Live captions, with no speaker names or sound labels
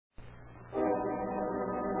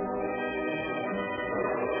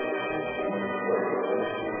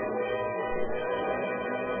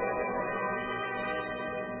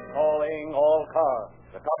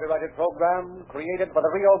copyrighted program created by the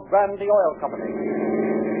Rio Grande Oil Company.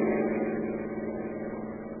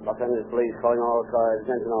 Los Angeles Police calling all cars,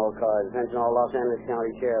 attention all cars, attention all Los Angeles County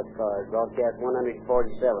Sheriff's cars, broadcast 147,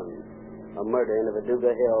 a murder in the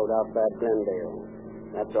Viduga Hills outside Glendale.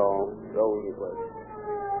 That's all. Rosenquist.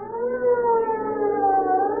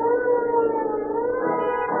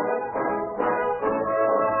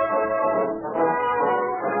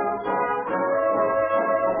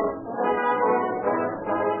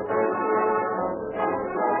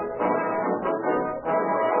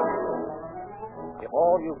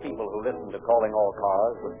 All you people who listen to Calling All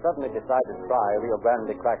Cars would suddenly decide to try Rio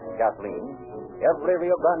Grande cracked gasoline, every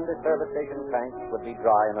Rio Grande service station tank would be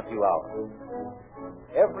dry in a few hours.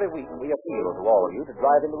 Every week we appeal to all of you to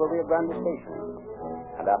drive into a Rio Grande station.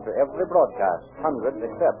 And after every broadcast, hundreds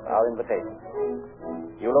accept our invitation.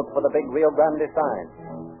 You look for the big Rio Grande sign.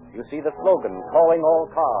 You see the slogan, Calling All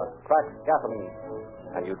Cars, cracked gasoline,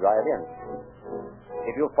 and you drive in.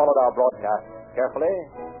 If you followed our broadcast carefully,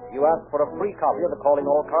 you ask for a free copy of the Calling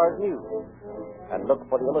All Cars news and look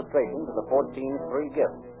for the illustrations of the 14 free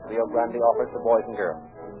gifts Rio Grande offers to boys and girls.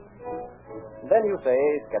 Then you say,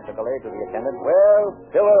 skeptically, to the attendant, well,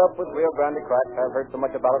 fill her up with Rio Grande crack. I've heard so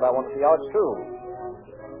much about it, I want to see how it's true.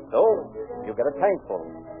 So, you get a tank full,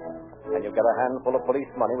 and you get a handful of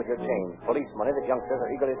police money with your change. Police money that youngsters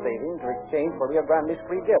are eagerly saving to exchange for Rio Grande's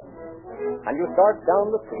free gifts. And you start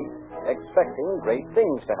down the street expecting great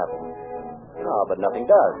things to happen. But nothing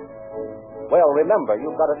does. Well, remember,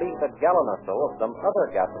 you've got at least a gallon or so of some other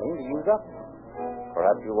gasoline to use up.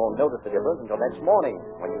 Perhaps you won't notice the difference until next morning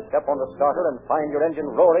when you step on the starter and find your engine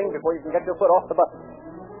roaring before you can get your foot off the button.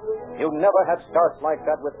 You've never had starts like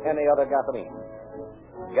that with any other gasoline.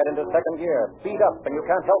 Get into second gear, speed up, and you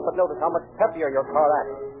can't help but notice how much peppier your car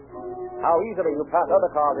acts. How easily you pass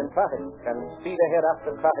other cars in traffic and speed ahead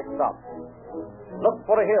after traffic stops. Look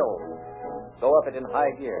for a hill. Go up it in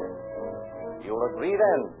high gear. You'll agree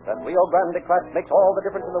then that Rio Grande crack makes all the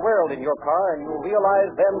difference in the world in your car, and you'll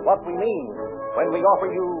realize then what we mean when we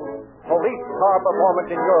offer you police car performance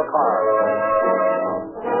in your car.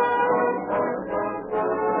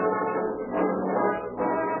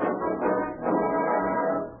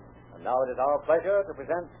 And now it is our pleasure to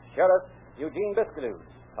present Sheriff Eugene Biscaluse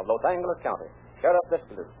of Los Angeles County. Sheriff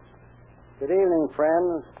Biscaluse. Good evening,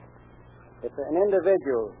 friends. If an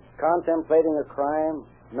individual contemplating a crime,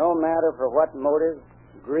 no matter for what motive,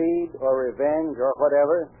 greed or revenge or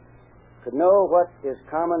whatever, could know what is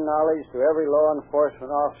common knowledge to every law enforcement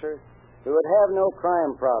officer, he would have no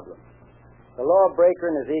crime problem. The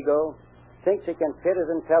lawbreaker in his ego thinks he can pit his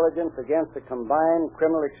intelligence against the combined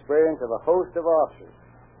criminal experience of a host of officers.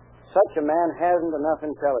 Such a man hasn't enough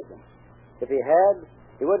intelligence. If he had,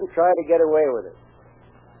 he wouldn't try to get away with it.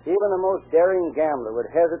 Even the most daring gambler would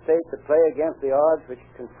hesitate to play against the odds which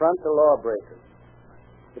confront the lawbreaker.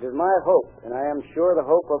 It is my hope, and I am sure the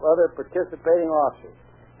hope of other participating officers,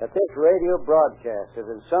 that this radio broadcast has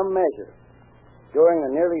in some measure, during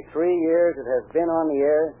the nearly 3 years it has been on the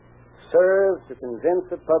air, serves to convince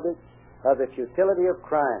the public of the futility of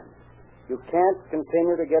crime. You can't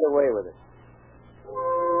continue to get away with it.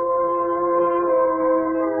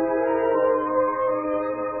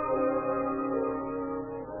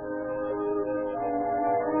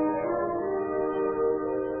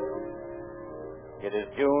 It is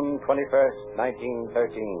June 21st, 1913.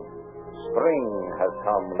 Spring has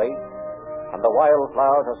come late, and the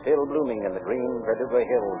wildflowers are still blooming in the green Verduga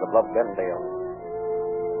Hills above Glendale.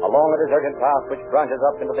 Along a deserted path which branches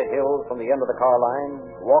up into the hills from the end of the car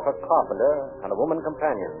line walk a carpenter and a woman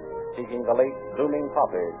companion, seeking the late blooming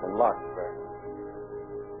poppies and larkspur.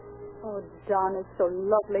 Oh, Don, it's so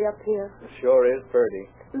lovely up here. It sure is pretty.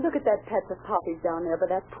 Look at that patch of poppies down there by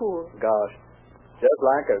that pool. Gosh, just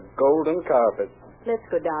like a golden carpet. Let's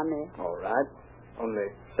go down there. All right. Only,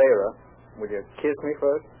 Sarah, will you kiss me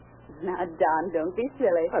first? Now, Don, don't be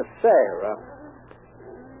silly. Sarah.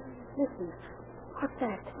 Listen, what's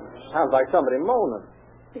that? Sounds like somebody moaning.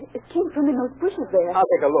 It came from in those bushes there. I'll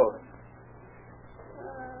take a look.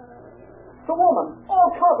 The woman, all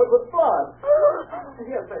covered with blood.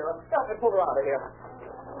 Here, Sarah, stop and pull her out of here.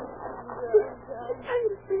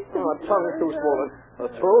 Oh, tongue's too swollen. Her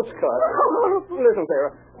throat's cut. Listen,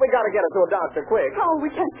 Sarah, we got to get her to a doctor quick. Oh, we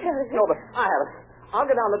can't carry her. No, but I have it. I'll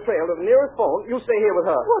get down the trail to the nearest phone. You stay here with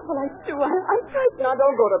her. What will I do? I'm frightened. Now,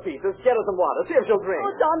 don't go to pieces. Get her some water. See if she'll drink.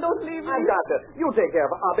 Oh, Don, don't leave me. I got this. You take care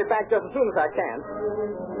of her. I'll be back just as soon as I can.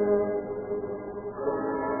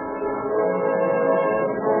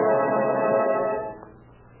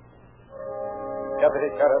 Deputy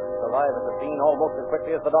sheriffs arrive at the scene almost as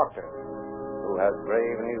quickly as the doctor, who has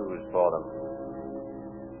grave news for them.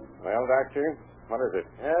 Well, Doctor, What is it?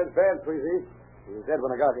 Yeah, it's bad, Tweezy. She was dead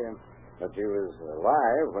when I got here. But she was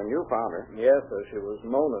alive when you found her. Yes, sir. She was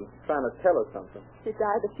moaning, trying to tell us something. She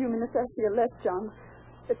died a few minutes after you left, John.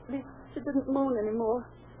 At least she didn't moan anymore.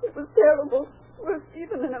 It was terrible. Worse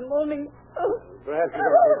even than a moaning. Oh. Perhaps you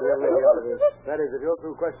can take the young lady out of this. That is, if you're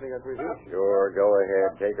through questioning her, Tweezy. Sure, go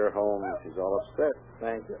ahead. Take her home. She's all upset.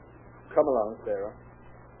 Thank you. Come along, Sarah.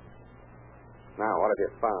 Now, what have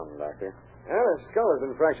you found, Doctor? Well, her skull has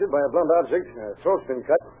been fractured by a blunt object. Her throat's been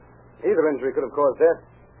cut. Either injury could have caused death.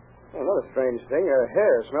 Another strange thing, her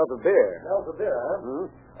hair smells of beer. Smells of beer, huh? Hmm?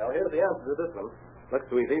 Well, here's the answer to this one. Look,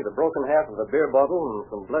 Sweetie, the broken half of a beer bottle and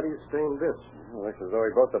some bloody stained bits. Looks as though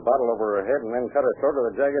he broke the bottle over her head and then cut her throat to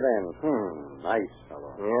the jagged end. Nice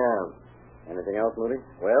fellow. Yeah. Anything else, Moody?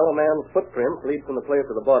 Well, a man's footprints lead from the place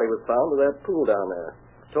where the body was found to that pool down there.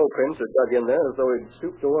 Toe prints are dug in there as though he'd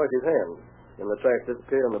stooped to wash his hands, and the tracks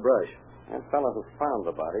disappeared in the brush. That fellow who found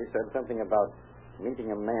the body said something about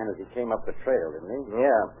meeting a man as he came up the trail, didn't he?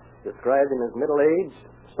 Yeah. Described him as middle-aged,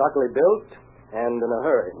 stockily built, and in a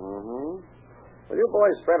hurry. Mm-hmm. Well, you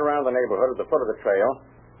boys spread around the neighborhood at the foot of the trail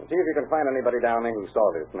and see if you can find anybody down there who saw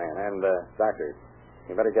this man. And, Doctor,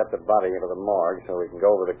 you better get the body into the morgue so we can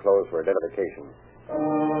go over the clothes for identification.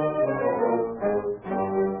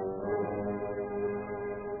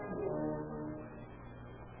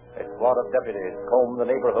 A squad of deputies comb the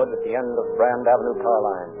neighborhood at the end of Brand Avenue car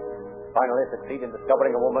line. Finally succeed in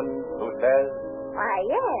discovering a woman who says, Why,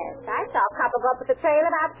 yes. I saw a couple go up at the trail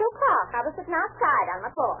about 2 o'clock. I was sitting outside on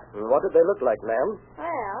my porch. And what did they look like, ma'am?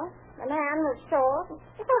 Well, the man was short,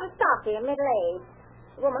 sort of stocky and middle-aged.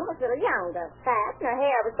 The woman was a little younger, fat, and her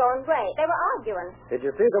hair was going gray. They were arguing. Did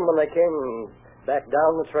you see them when they came back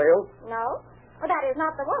down the trail? No? Well, that is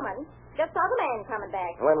not the woman. Just saw the man coming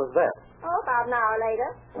back. When was that? Oh, about an hour later.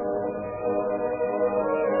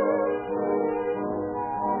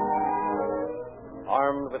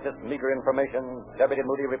 Armed with this meager information, Deputy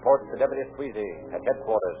Moody reports to Deputy Squeezy at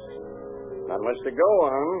headquarters. Not much to go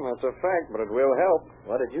on, that's a fact, but it will help.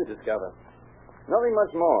 What did you discover? Nothing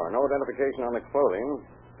much more. No identification on the clothing,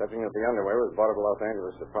 excepting that the underwear was bought at a Los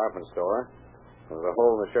Angeles department store. There's a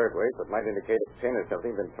hole in the shirtwaist that might indicate a pin or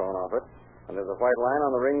something been thrown off it. And there's a white line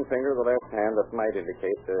on the ring finger of the left hand that might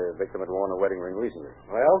indicate the victim had worn a wedding ring recently.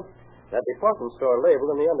 Well, that department store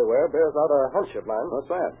label in the underwear bears out a hunch of mine.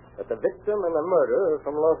 What's that? That the victim and the murderer are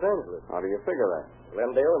from Los Angeles. How do you figure that?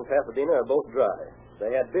 Glendale and Pasadena are both dry.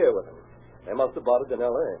 They had beer with them. They must have bought it in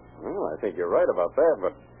L.A. Well, I think you're right about that,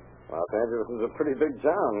 but Los Angeles is a pretty big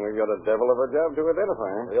town. We've got a devil of a job to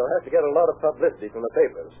identify. You'll have to get a lot of publicity from the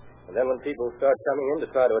papers. And then when people start coming in to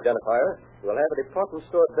try to identify her, we'll have a department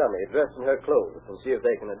store dummy dressed in her clothes and see if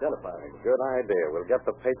they can identify her. Good idea. We'll get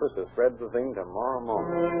the papers to spread the thing tomorrow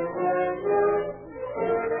morning.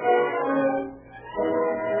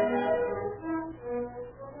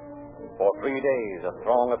 For 3 days, a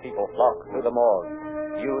throng of people flock through the morgue,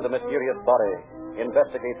 view the mysterious body,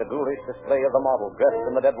 investigate the ghoulish display of the model dressed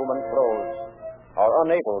in the dead woman's clothes, are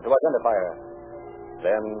unable to identify her.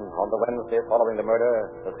 Then, on the Wednesday following the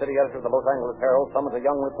murder, the city editor of the Los Angeles Herald summons a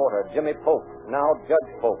young reporter, Jimmy Pope, now Judge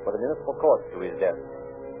Pope, for the municipal court, to his desk.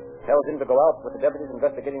 Tells him to go out with the deputies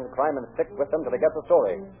investigating the crime and stick with them till they get the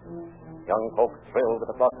story. Young Pope, thrilled with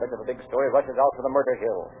the prospect of a big story, rushes out to the murder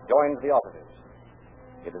hill, joins the officers.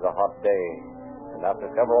 It is a hot day, and after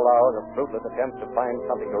several hours of fruitless attempts to find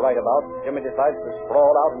something to write about, Jimmy decides to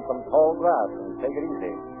sprawl out in some tall grass and take it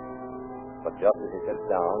easy. But just as he sits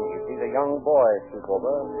down, he sees a young boy stoop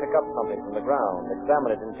over, pick up something from the ground,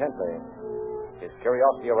 examine it intently. His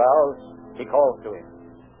curiosity aroused, he calls to him.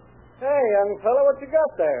 Hey, young fellow, what you got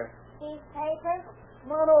there? Piece of paper?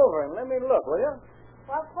 Come on over and let me look, will you?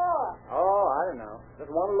 What for? Oh, I don't know. Just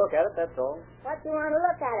want to look at it, that's all. What do you want to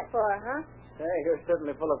look at it for, huh? Hey, you're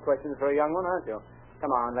certainly full of questions for a young one, aren't you? Come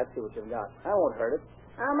on, let's see what you've got. I won't hurt it.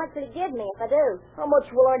 How much will you give me if I do? How much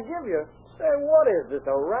will I give you? Say, what is this,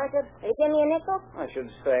 a racket? Will you give me a nickel? I should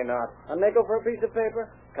say not. A nickel for a piece of paper?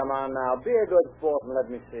 Come on now, be a good sport and let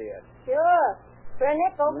me see it. Sure. For a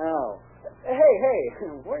nickel. No. Hey,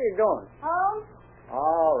 where are you going? Home?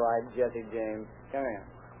 All right, Jesse James. Come here.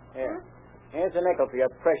 Here. Here's a nickel for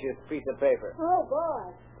your precious piece of paper. Oh,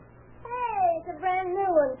 boy. Hey, it's a brand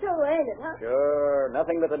new one, too, ain't it, huh? Sure,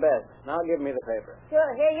 nothing but the best. Now give me the paper.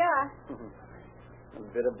 Sure, here you are. A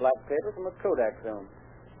bit of black paper from a Kodak film.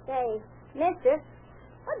 Say, mister,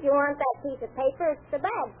 what do you want that piece of paper so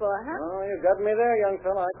bad for, huh? Oh, you got me there, young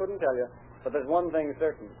fella. I couldn't tell you. But there's one thing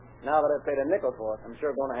certain. Now that I've paid a nickel for it, I'm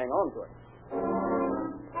sure going to hang on to it.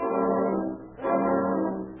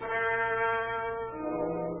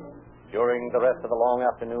 During the rest of the long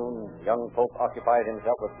afternoon, young Pope occupied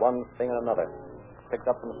himself with one thing and another. picked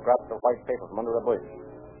up some scraps of white paper from under a bush,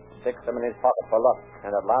 sticks them in his pocket for luck,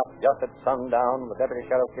 and at last, just at sundown, the deputy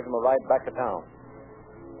sheriff gives him a ride back to town.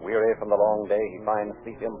 Weary from the long day, he finds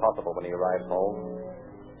sleep impossible when he arrives home.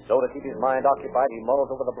 So to keep his mind occupied, he mulls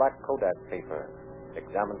over the black Kodak paper,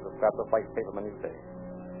 examines the scraps of white paper minutely.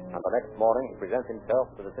 And the next morning, he presents himself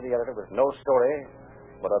to the city editor with no story,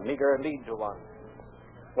 but a meager lead to one.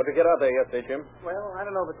 What'd you get out there yesterday, Jim? Well, I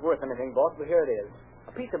don't know if it's worth anything, boss, but here it is.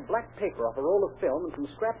 A piece of black paper off a roll of film and some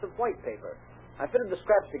scraps of white paper. I fitted the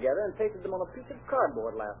scraps together and pasted them on a piece of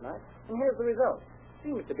cardboard last night, and here's the result.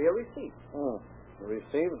 Seems to be a receipt.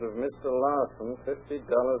 Received of Mr. Larson, $50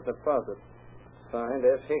 deposit. Signed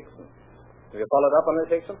S. Hickson. Have you followed up on this,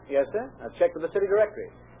 Hickson? Yes, sir. I've checked with the city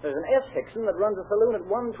directory. There's an S. Hickson that runs a saloon at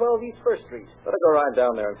 112 East 1st Street. Better go right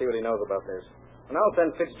down there and see what he knows about this. And I'll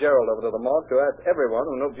send Fitzgerald over to the morgue to ask everyone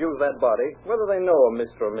who views that body whether they know a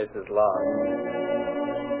Mr. or Mrs. Larson.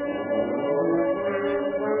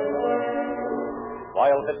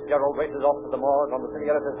 While Fitzgerald races off to the morgue on the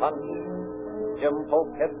city editor's hunt, Jim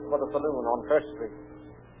Polk heads for the saloon on 1st Street.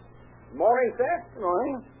 Morning, sir. Good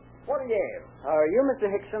morning. What do you have? Are you Mr.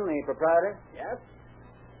 Hickson, the proprietor? Yes?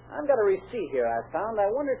 I've got a receipt here I found. I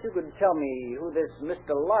wonder if you could tell me who this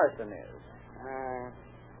Mr. Larson is.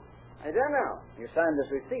 I don't know. You signed this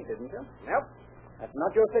receipt, didn't you? Nope. That's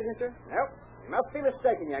not your signature? Nope. You must be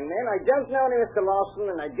mistaken, young man. I don't know any Mr. Larson,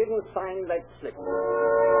 and I didn't sign that slip.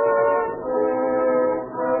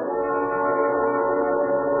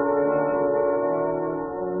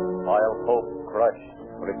 While Polk, crushed,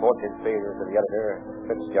 reports his failure to the editor,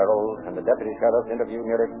 Fitzgerald and the deputy sheriff interview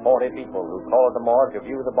nearly 40 people who called the morgue to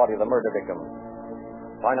view the body of the murder victim.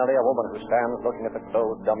 Finally, a woman who stands looking at the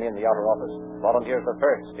clothes dummy in the outer office volunteers the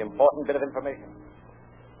first important bit of information.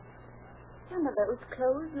 Some of those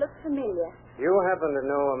clothes look familiar. You happen to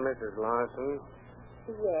know a Mrs. Larson?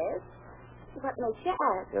 Yes. What makes you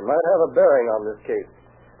ask? It might have a bearing on this case.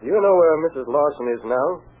 Do you know where Mrs. Larson is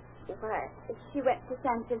now? What? She went to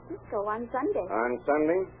San Francisco on Sunday. On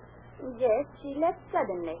Sunday? Yes, she left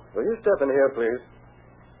suddenly. Will you step in here, please?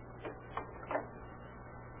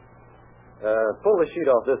 Pull the sheet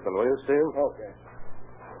off this one, will you, Steve? Okay.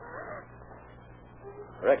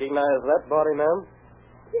 Recognize that body, ma'am?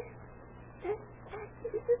 That's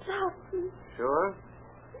Mrs. Larson. Sure.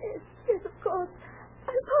 Yes, of course.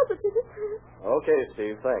 I'm positive it's her. Okay,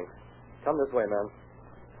 Steve, thanks. Come this way, ma'am.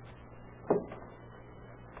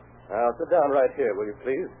 Now, sit down right here, will you,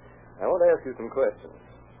 please? I want to ask you some questions.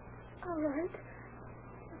 All right.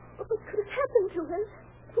 What could have happened to her?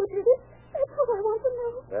 Who did it? That's what I want to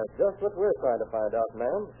know. That's just what we're trying to find out,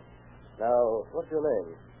 ma'am. Now, what's your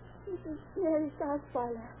name? Mrs. Mary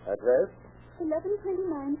Sarsweiler, Address?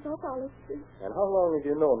 1129 South Olive Street. And how long have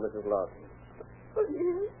you known Mrs. Larson? For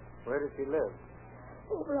years, Where does she live?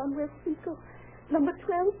 over on West Pico, number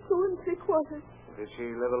 12, 2 3/4. Did she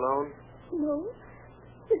live alone? No,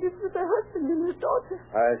 she lives with her husband and her daughter.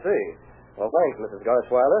 I see. Well, thanks, Mrs.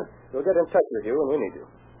 Garsweiler. We'll get in touch with you when we need you.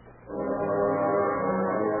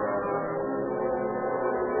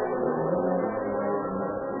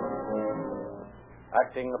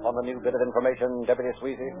 Acting upon the new bit of information, Deputy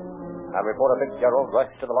Sweezy and reporter Fitzgerald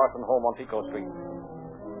rushed to the Larson home on Pico Street.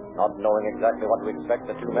 Not knowing exactly what to expect,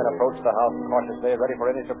 the two men approached the house cautiously, ready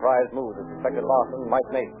for any surprise move the suspected Larson might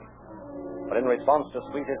make. But in response to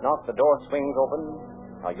Sweezy's knock, the door swings open.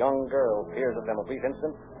 A young girl peers at them a brief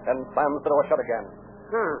instant, then slams the door shut again.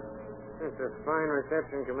 It's a fine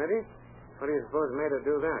reception committee. What do you suppose made her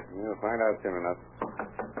do that? You'll find out soon enough.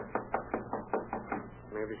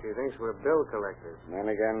 Maybe she thinks we're bill collectors. Then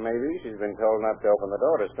again, maybe she's been told not to open the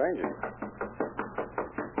door to strangers.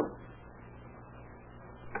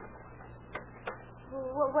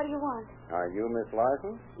 What do you want? Are you Miss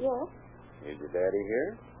Larson? Yes. Is your daddy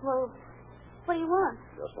here? Well, what do you want?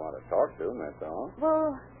 Just want to talk to him, that's all.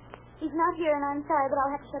 Well, he's not here, and I'm sorry, but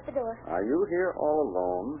I'll have to shut the door. Are you here all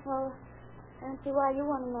alone? Well, I don't see why you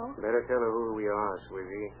want to know. Better tell her who we are,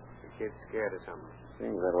 Swiggy. The kid's scared of something.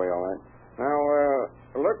 Seems that way, all right. Now,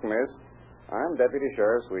 look, miss. I'm Deputy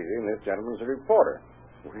Sheriff Sweezy, and this gentleman's a reporter.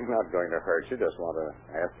 We're not going to hurt you. Just want to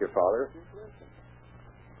ask your father.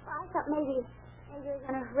 I thought maybe you were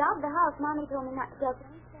going to rob the house. Mommy told me not to tell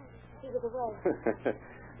anything. She was away.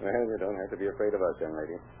 Well, you don't have to be afraid of us, young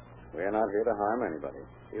lady. We're not here to harm anybody.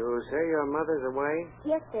 You say your mother's away?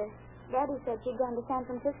 Yes, sir. Daddy said she'd gone to San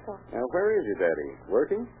Francisco. Now, where is your daddy?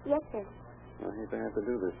 Working? Yes, sir. I hate to have to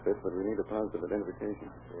do this, Fitz, but we need a positive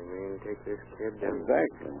identification. You mean take this kid down?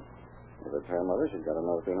 Exactly. If it's her mother, she's got to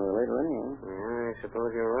know sooner or later anyway. Yeah, I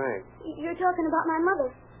suppose you're right. You're talking about my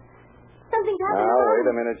mother. Something happened. Now, wait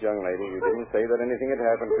a minute, young lady. You didn't say that anything had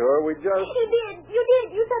happened to her. We just... You did. You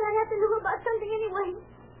did. You said I'd have to know about something anyway.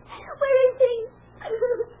 Where is he?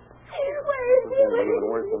 Where is he? It's even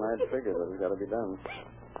worse than I'd figured, but it's got to be done.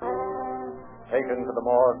 Taken to the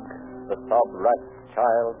morgue, the sob-racked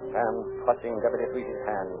child's hand clutching Deputy Sweety's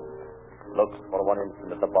hand, looks for one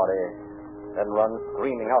instant at the body, then runs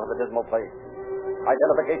screaming out of the dismal place.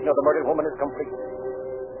 Identification of the murdered woman is complete.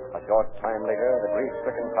 A short time later, the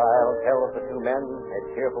grief-stricken child tells the two men a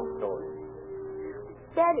tearful story.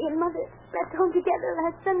 Daddy and Mother left home together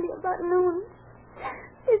last Sunday about noon.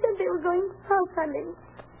 They said they were going house hunting.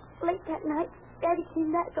 Late that night, Daddy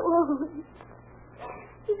came back alone.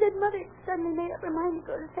 He said Mother suddenly made up her mind to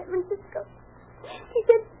go to San Francisco. He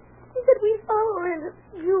said we'd follow her in a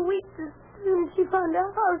few weeks as soon as she found a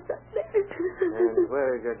house up there. And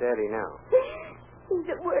where is your daddy now? He's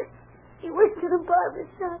at work. He works at a barber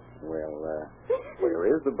shop. Well, where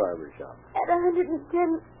is the barber shop? At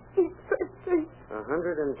 110 East First Street.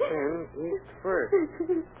 110 East First.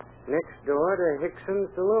 Next door to Hickson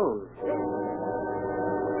Saloon.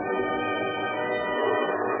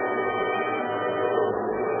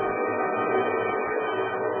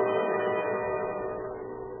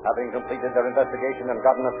 Having completed their investigation and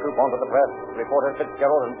gotten a scoop onto the press, reporters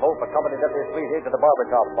Fitzgerald and Pope accompanied Deputy Sweety to the barber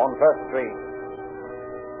shop on First Street.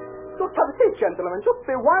 Just have a seat, gentlemen. Just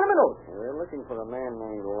be 1 minute. We're looking for a man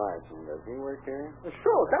named Larson. Does he work here?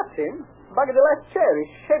 Sure, that's him. Back at the last chair, he's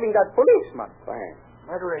shaving that policeman. Thanks.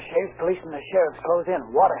 Murderer shaves policeman the sheriff's clothes in.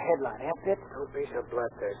 What a headline, eh, Fitz? Two pieces of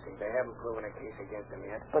bloodthirsty. They haven't proven a case against him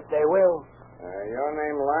yet. But they will. Your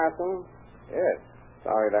name Larson? Yes.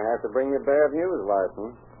 Sorry to have to bring you bad news,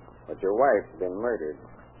 Larson. But your wife's been murdered.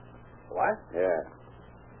 What? Yeah.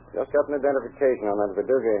 Just got an identification on that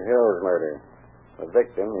Viduga Hills murder. The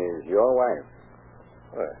victim is your wife.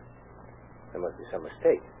 Well, there must be some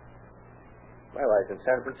mistake. My wife's in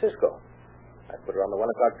San Francisco. I put her on the 1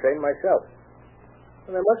 o'clock train myself.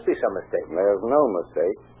 Well, there must be some mistake. There's no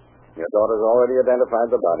mistake. Your daughter's already identified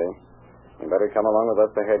the body. You better come along with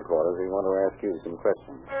us to headquarters. We want to ask you some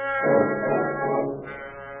questions.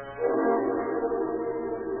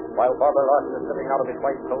 While Barbara Larson is slipping out of his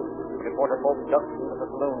white coat, reporter Pope jumps into the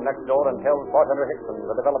saloon next door and tells bartender Hickson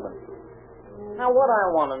the development. Now, what I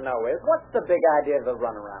want to know is, what's the big idea of the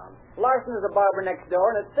runaround? Larson is a barber next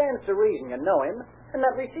door, and it stands to reason you know him. And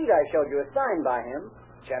that receipt I showed you is signed by him.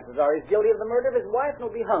 Chances are he's guilty of the murder of his wife and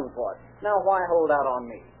will be hung for it. Now, why hold out on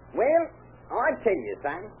me? Well, I tell you,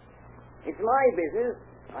 son, it's my business.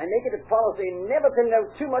 I make it a policy never to know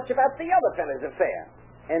too much about the other fellow's affair.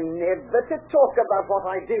 And never to talk about what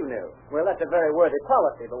I do know. Well, that's a very worthy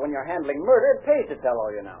policy, but when you're handling murder, it pays to tell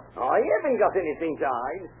all you know. I haven't got anything to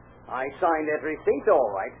hide. I signed that receipt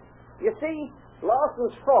all right. You see,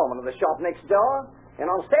 Larson's foreman of the shop next door, and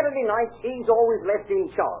on Saturday nights he's always left in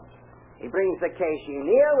charge. He brings the cash in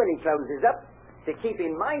here when he closes up to keep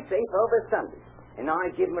in my safe over Sunday, and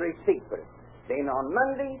I give him a receipt for it. Then on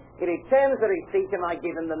Monday, he returns the receipt and I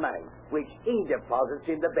give him the money, which he deposits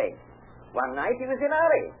in the bank. One night he was in a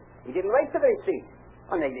hurry. He didn't wait for the receipt.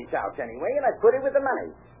 I made it out anyway, and I put it with the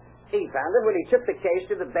money. He found it when he took the cash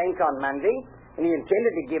to the bank on Monday, and he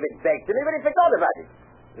intended to give it back to me, but he forgot about it.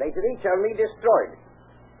 Later he told me he destroyed it.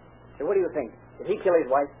 So what do you think? Did he kill his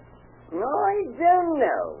wife? I don't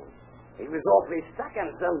know. He was awfully stuck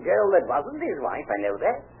on some girl that wasn't his wife, I know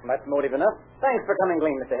that. That's motive enough. Thanks for coming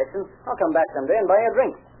clean, Mr. Hickson. I'll come back someday and buy you a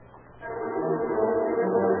drink.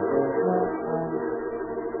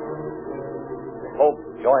 Pope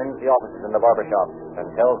joins the officers in the barber shop and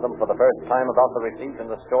tells them for the first time about the receipt and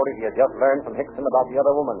the story he had just learned from Hickson about the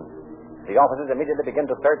other woman. The officers immediately begin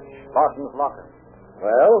to search Larson's locker.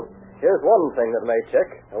 Well, here's one thing that may check.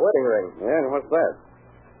 A wedding ring. Yeah, and what's that?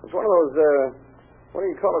 It's one of those, what do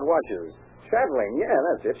you call it, watches? Chatelaine. Yeah,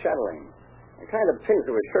 that's it, chatelaine. A kind of pins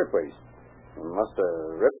to his shirtwaist. He must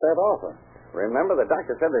have ripped that off her. Remember, the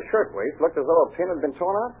doctor said the shirtwaist looked as though a pin had been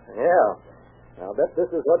torn out? Yeah. I'll bet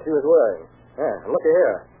this is what she was wearing. Yeah, look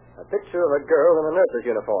here. A picture of a girl in a nurse's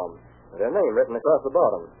uniform. With her name written across the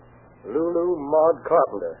bottom. Lulu Maud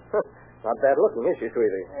Carpenter. Not bad looking, is she,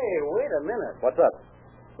 sweetie? Hey, wait a minute. What's up?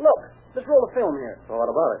 Look, this roll of film here. Well,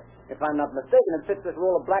 what about it? If I'm not mistaken, it fits this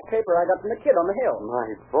roll of black paper I got from the kid on the hill. My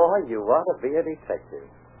boy, you ought to be a detective.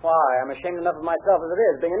 Why, I'm ashamed enough of myself as it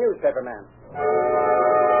is, being a newspaper man.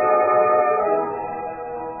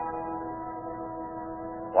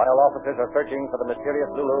 While officers are searching for the mysterious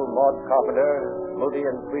Lulu Maud Carpenter, Moody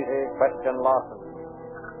and Sweetie question Larson.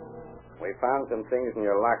 We found some things in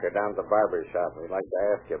your locker down at the barber shop we'd like to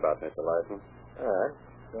ask you about, Mr. Larson. All right.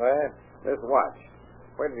 Go ahead. This watch.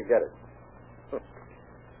 Where did you get it?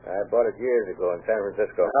 I bought it years ago in San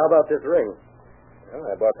Francisco. How about this ring? Well,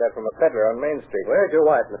 I bought that from a peddler on Main Street. Where's your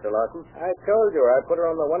wife, Mr. Larson? I told you. I put her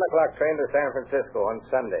on the 1 o'clock train to San Francisco on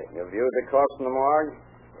Sunday. You viewed the corpse in the morgue?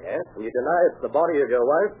 Yes? And you deny it's the body of your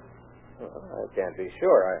wife? Well, I can't be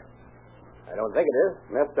sure. I don't think it is.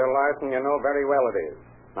 Mr. Larson, you know very well it is.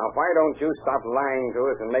 Now, why don't you stop lying to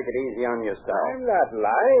us and make it easy on yourself? I'm not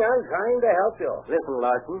lying. I'm trying to help you. Listen,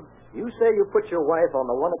 Larson. You say you put your wife on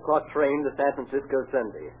the 1 o'clock train to San Francisco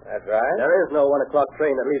Sunday. That's right. There is no 1 o'clock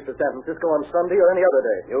train that leaves to San Francisco on Sunday or any other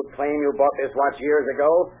day. You claim you bought this watch years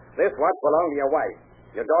ago. This watch belonged to your wife.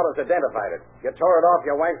 Your daughter's identified it. You tore it off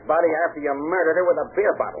your wife's body after you murdered her with a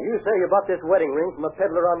beer bottle. You say you bought this wedding ring from a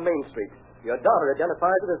peddler on Main Street. Your daughter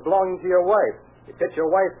identifies it as belonging to your wife. It fits your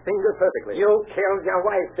wife's finger perfectly. You killed your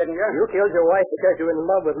wife, didn't you? You killed your wife because you're in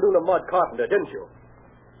love with Lula Maud Carpenter, didn't you?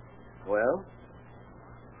 Well,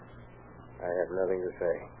 I have nothing to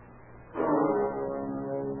say.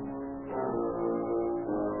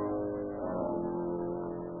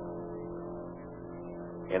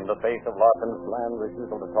 In the face of Larson's bland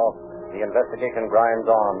refusal to talk, the investigation grinds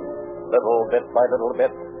on. Little bit by little bit,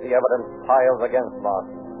 the evidence piles against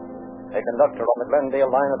Larson. A conductor on the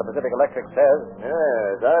Glendale line of the Pacific Electric says,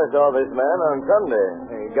 Yes, I saw this man on Sunday.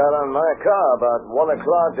 He got on my car about 1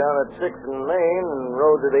 o'clock down at 6th and Main and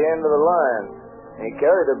rode to the end of the line. He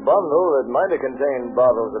carried a bundle that might have contained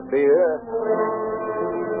bottles of beer.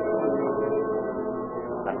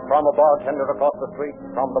 And from a bartender across the street,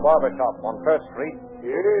 from the barber shop on First Street,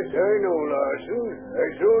 Yes, I know Larson. I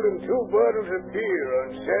sold him 2 bottles of beer on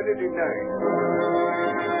Saturday night.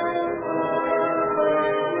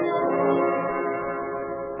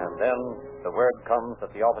 And then the word comes that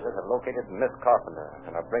the officers have located Miss Carpenter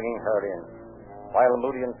and are bringing her in. While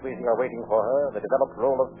Moody and Sweezy are waiting for her, the developed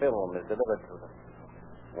roll of film is delivered to them.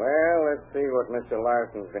 Well, let's see what Mr.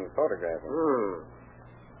 Larson's been photographing.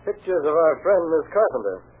 Pictures of our friend Miss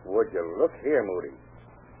Carpenter. Would you look here, Moody?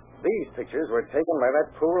 These pictures were taken by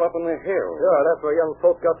that pool up in the hills. Sure, that's where young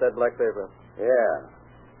folk got that black paper. Yeah.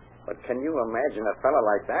 But can you imagine a fella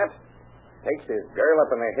like that? Takes his girl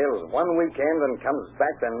up in the hills one weekend and comes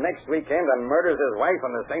back the next weekend and murders his wife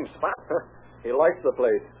on the same spot. He likes the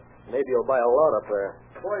place. Maybe he'll buy a lot up there.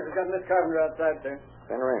 Boys, we've got Miss Carpenter outside, sir.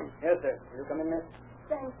 Send her in. Yes, sir. You come in, miss?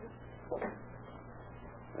 Thank you.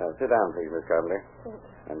 Sit down, please, Miss Carpenter.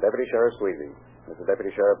 And Deputy Sheriff Sweezy. This is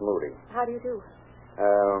Deputy Sheriff Moody. How do you do?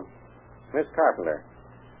 Miss Carpenter,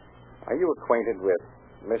 are you acquainted with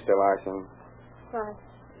Mr. Larson? Why,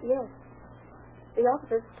 yes. The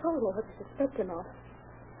officers told me what to suspect him of.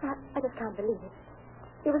 I just can't believe it.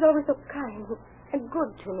 He was always so kind and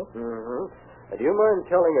good to me. Mm-hmm. Do you mind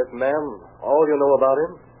telling us, ma'am, all you know about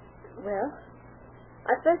him? Well,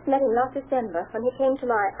 I first met him last December when he came to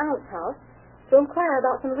my aunt's house to inquire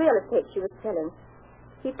about some real estate she was selling.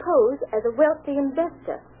 He posed as a wealthy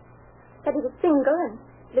investor. Said he was single and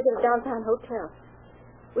lived in a downtown hotel.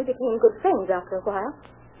 We became good friends after a while.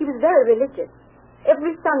 He was very religious.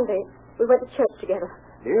 Every Sunday we went to church together.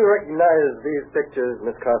 Do you recognize these pictures,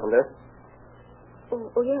 Miss Carpenter?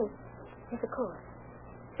 Oh, yes. Yes, of course.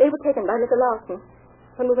 They were taken by Mr. Larson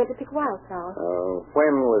when we went to pick wildflowers.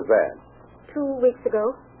 When was that? 2 weeks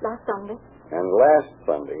ago, last Sunday. And last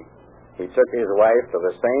Sunday, he took his wife to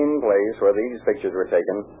the same place where these pictures were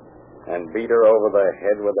taken and beat her over the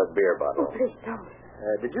head with a beer bottle. Oh, please don't.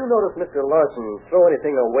 Did you notice Mr. Larson throw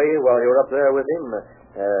anything away while you were up there with him?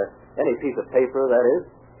 Any piece of paper, that is?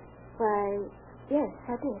 Why, yes,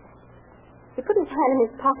 I did. He put his hand in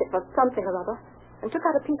his pocket for something or other and took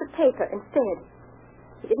out a piece of paper instead.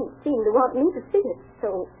 He didn't seem to want me to see it,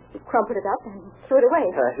 so he crumpled it up and threw it away.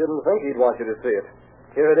 I shouldn't think he'd want you to see it.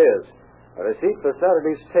 Here it is. A receipt for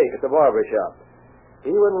Saturday's take at the barber shop. He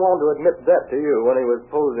wouldn't want to admit that to you when he was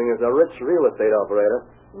posing as a rich real estate operator.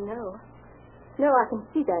 No. No, I can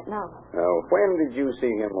see that now. Now, when did you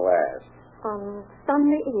see him last? On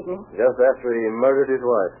Sunday evening. Just after he murdered his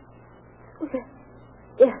wife.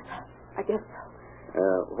 Yes, I guess so.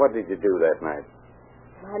 What did you do that night?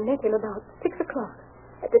 I met him about 6 o'clock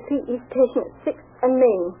at the P.E. station at 6th and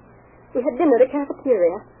Main. We had dinner at a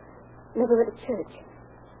cafeteria. Then we went to church.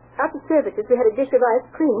 After services, we had a dish of ice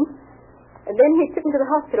cream. And then he took me to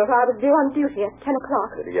the hospital where I was due on duty at 10 o'clock.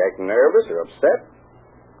 Did he act nervous or upset?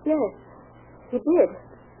 Yes, he did.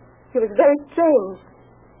 He was very strange.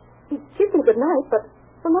 He kissed me good night, but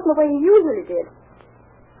not in the way he usually did.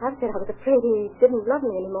 I said I was afraid he didn't love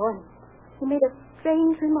me anymore, and he made a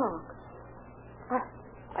strange remark.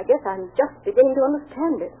 I guess I'm just beginning to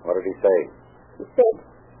understand it. What did he say? He said,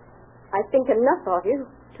 I think enough of you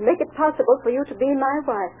to make it possible for you to be my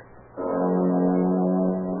wife.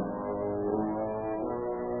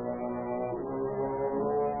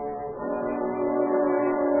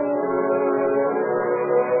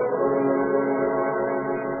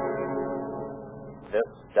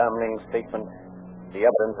 damning statement, the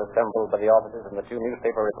evidence assembled by the officers and the two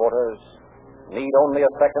newspaper reporters, need only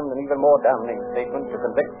a second and even more damning statement to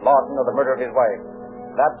convict Larson of the murder of his wife.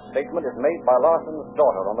 That statement is made by Larson's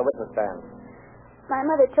daughter on the witness stand. My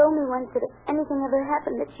mother told me once that if anything ever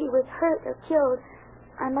happened, that she was hurt or killed,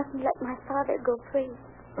 I mustn't let my father go free.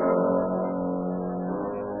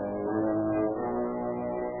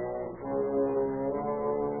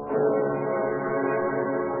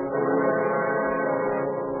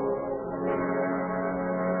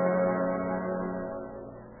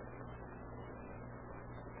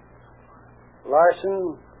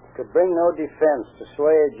 Larson could bring no defense to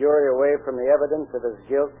sway a jury away from the evidence of his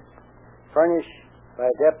guilt, furnished by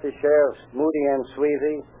Deputy Sheriffs Moody and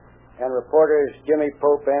Sweezy and reporters Jimmy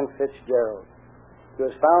Pope and Fitzgerald. He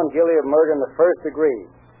was found guilty of murder in the first degree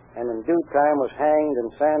and in due time was hanged in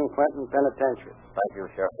San Quentin Penitentiary. Thank you,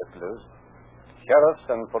 Sheriff Fitzgerald. Sheriffs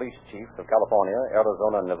and police chiefs of California,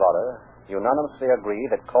 Arizona, and Nevada unanimously agree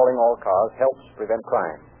that calling all cars helps prevent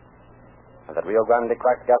crime, and that Rio Grande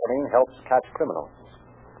cracked gasoline helps catch criminals.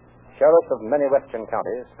 Sheriffs of many western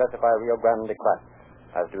counties specify Rio Grande cracked,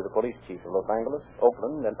 as do the police chiefs of Los Angeles,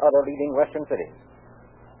 Oakland, and other leading western cities.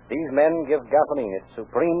 These men give gasoline its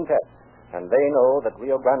supreme test, and they know that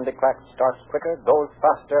Rio Grande cracked starts quicker, goes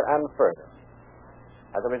faster, and further.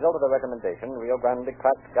 As a result of the recommendation, Rio Grande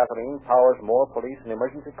cracked gasoline powers more police and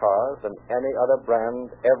emergency cars than any other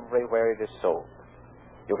brand everywhere it is sold.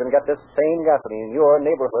 You can get this same gasoline in your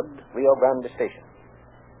neighborhood Rio Grande station.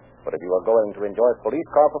 But if you are going to enjoy police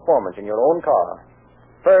car performance in your own car,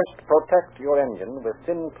 first protect your engine with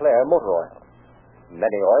Sinclair motor oil.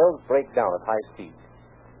 Many oils break down at high speed.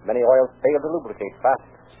 Many oils fail to lubricate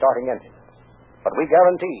fast-starting engines. But we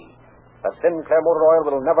guarantee that Sinclair motor oil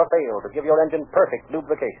will never fail to give your engine perfect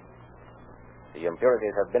lubrication. The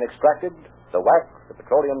impurities have been extracted, the wax, the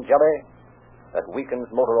petroleum jelly, that weakens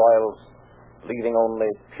motor oils, leaving only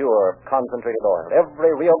pure, concentrated oil.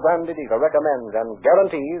 Every Rio Grande dealer recommends and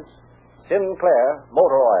guarantees Sinclair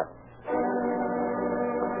motor oil.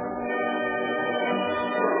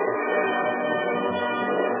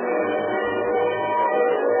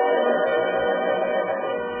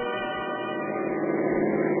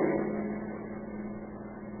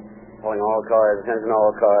 Calling all cars, attention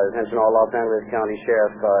all cars, attention all Los Angeles County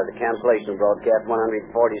Sheriff's cars. The cancellation broadcast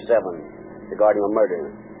 147 regarding a murder.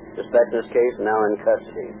 Suspect in this case now in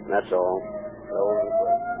custody. That's all.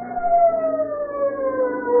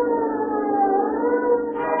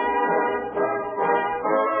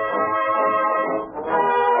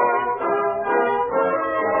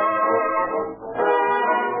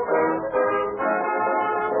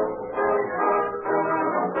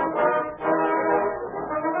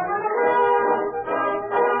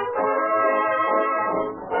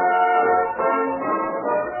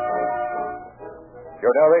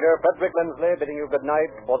 Your narrator, Frederick Lindsley, bidding you good night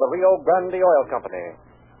for the Rio Grande Oil Company.